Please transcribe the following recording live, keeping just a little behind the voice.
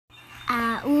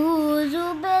أعوذ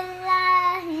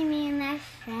بالله من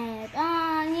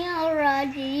الشيطان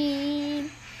الرجيم.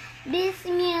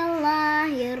 بسم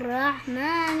الله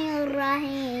الرحمن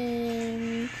الرحيم.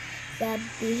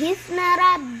 سبح اسم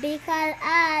ربك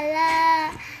الأعلى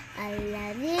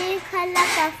الذي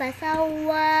خلق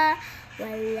فسوى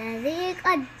والذي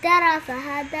قدر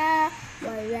فهدى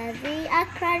والذي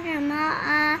أخرج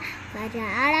الماء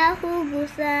فجعله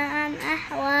غثاء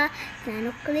أحوى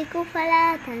سنقرئك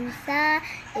فلا تنسى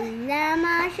إلا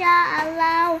ما شاء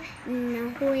الله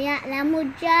إنه يعلم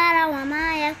الجهر وما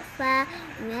يخفى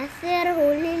ونيسره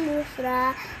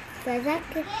لليسرى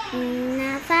فذكر إن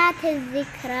نفعت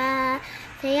الذكرى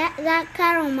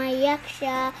سيذكر من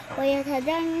يخشى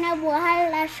ويتجنبها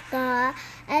الأشقى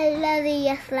الذي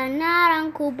يصلى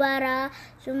نارا كبرى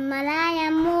ثم لا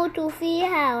يموت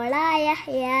فيها ولا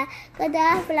يحيا قد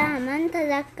أفلح من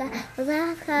تزكى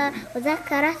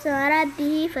وذكر اسم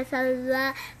ربه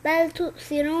فصلى بل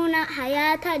تؤثرون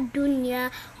حياة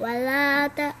الدنيا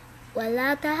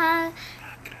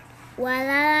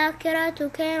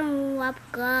والآخرة خير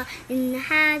وأبقى إن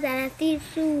هذا لفي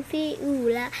الصحف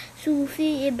الأولى صحف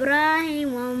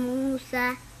إبراهيم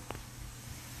وموسى.